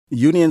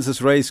Unions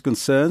has raised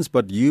concerns,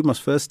 but you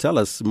must first tell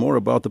us more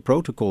about the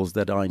protocols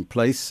that are in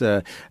place,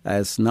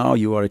 as now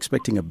you are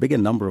expecting a bigger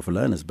number of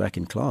learners back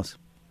in class.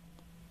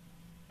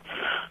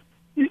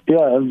 Yeah,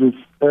 Elvis.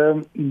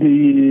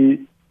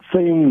 The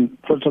same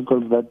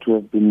protocols that we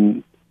have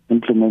been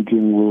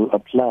implementing will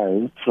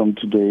apply from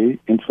today.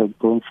 In fact,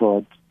 going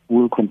forward,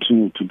 we'll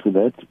continue to do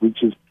that,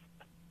 which is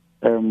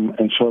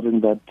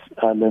ensuring that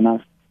our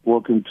learners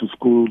walk into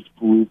schools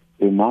with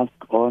a mask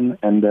on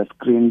and they're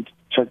screened,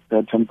 check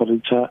their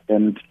temperature,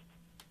 and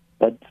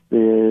that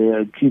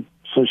they keep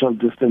social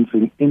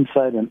distancing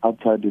inside and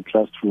outside the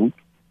classroom.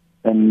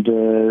 And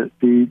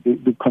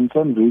the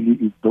concern really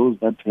is those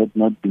that had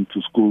not been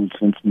to school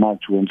since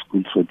March when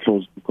schools were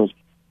closed, because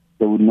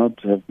they would not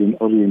have been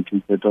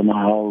oriented on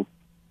how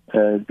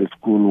the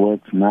school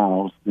works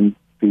now since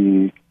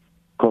the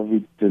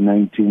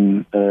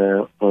COVID-19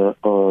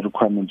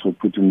 requirements were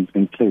put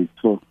in place.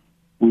 So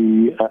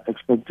we are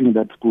expecting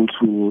that schools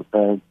will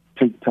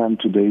take time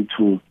today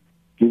to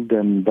give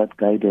them that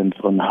guidance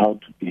on how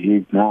to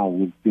behave now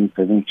with things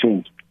having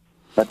changed.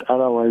 But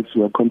otherwise,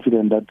 we are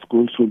confident that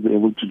schools will be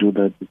able to do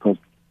that, because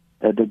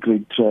the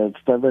grade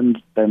 7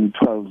 and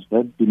 12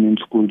 have been in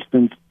school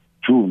since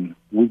June,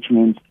 which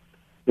means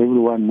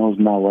everyone knows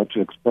now what to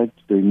expect.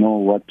 They know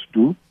what to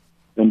do.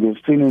 And we've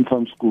seen in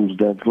some schools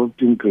they have brought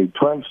in grade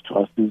 12 to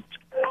assist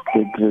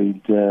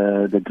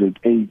the grade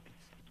 8.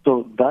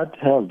 So that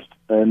helps,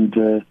 and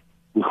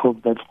we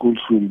hope that schools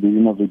will be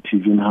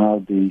innovative in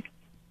how they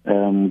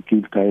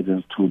give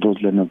guidance to those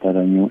learners that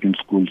are new in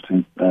school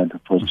since the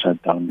first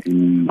shutdown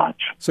in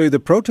March. So the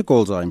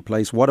protocols are in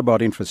place. What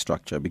about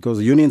infrastructure? Because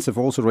the unions have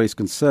also raised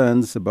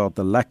concerns about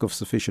the lack of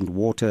sufficient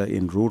water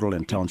in rural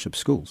and township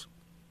schools.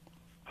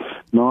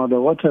 No,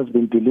 the water has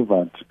been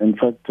delivered. In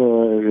fact,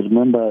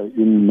 remember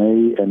in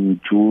May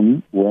and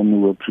June, when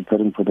we were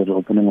preparing for the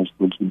reopening of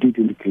schools, we did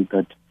indicate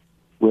that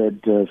we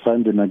had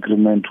signed an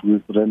agreement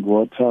with Rand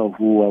Water,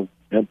 who was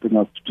helping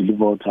us to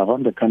deliver water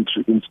around the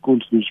country in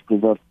schools which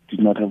did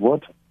not have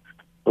water.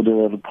 So the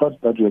reports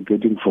that we are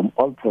getting from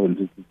all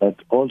provinces is that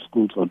all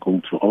schools are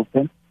going to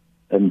open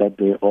and that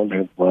they all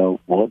have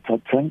water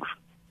tanks,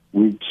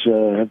 which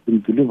have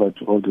been delivered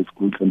to all the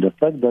schools. And the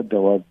fact that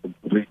there was a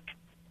break,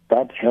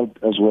 that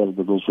helped as well,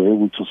 because we were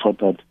able to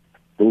sort out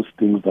those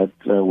things that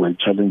were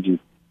challenges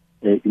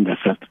in the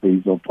first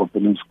phase of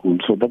opening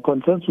schools. So the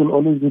concerns will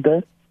always be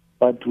there,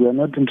 but we are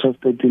not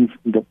interested in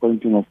the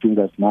pointing of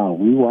fingers now.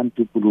 We want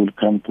people who will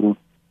come through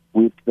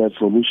with their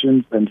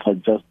solutions and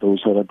suggest those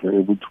so that we're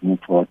able to move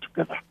forward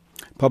together.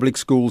 Public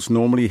schools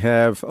normally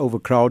have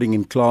overcrowding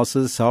in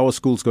classes. How are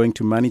schools going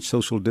to manage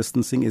social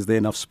distancing? Is there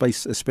enough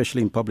space,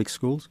 especially in public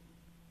schools?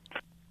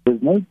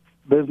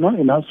 There's not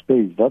enough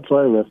space. That's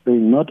why we're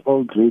saying not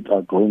all grades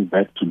are going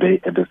back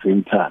today at the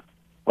same time.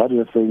 What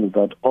we're saying is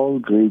that all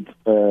grades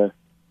that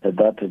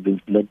have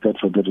been selected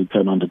for the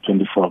return on the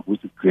 24th,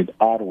 which is grade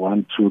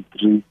R1, 2,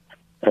 3,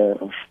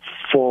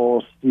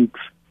 4, 6,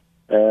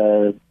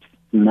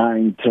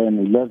 9, 10,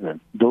 11,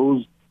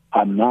 those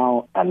are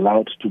now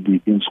allowed to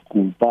be in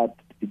school. But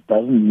it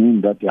doesn't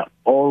mean that they are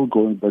all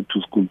going back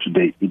to school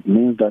today. It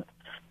means that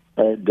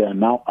they are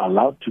now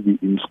allowed to be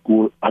in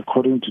school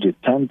according to the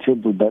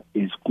timetable that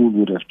a school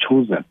would have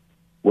chosen,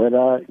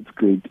 whether it's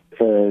grade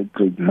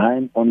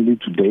 9 only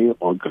today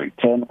or grade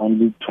 10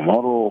 only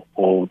tomorrow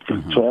or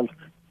grade 12.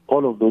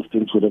 All of those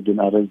things would have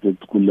been arranged at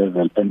school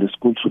level, and the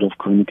school should have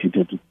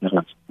communicated with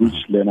parents which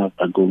learners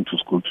are going to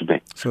school today.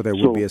 So there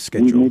will be a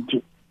schedule.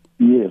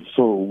 Yes,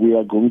 so we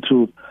are going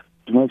to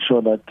make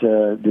sure that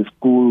the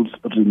schools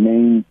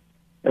remain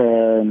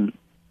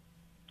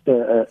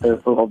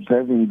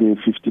observing the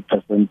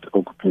 50%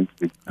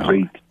 occupancy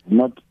rate.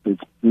 Not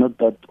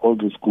that all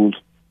the schools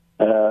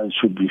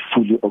should be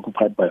fully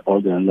occupied by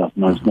all the learners.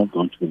 No, it's not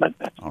going to be like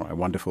that. All right,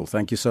 wonderful.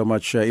 Thank you so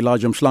much,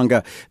 Elijah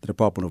Mhlanga, the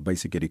Department of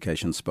Basic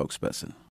Education spokesperson.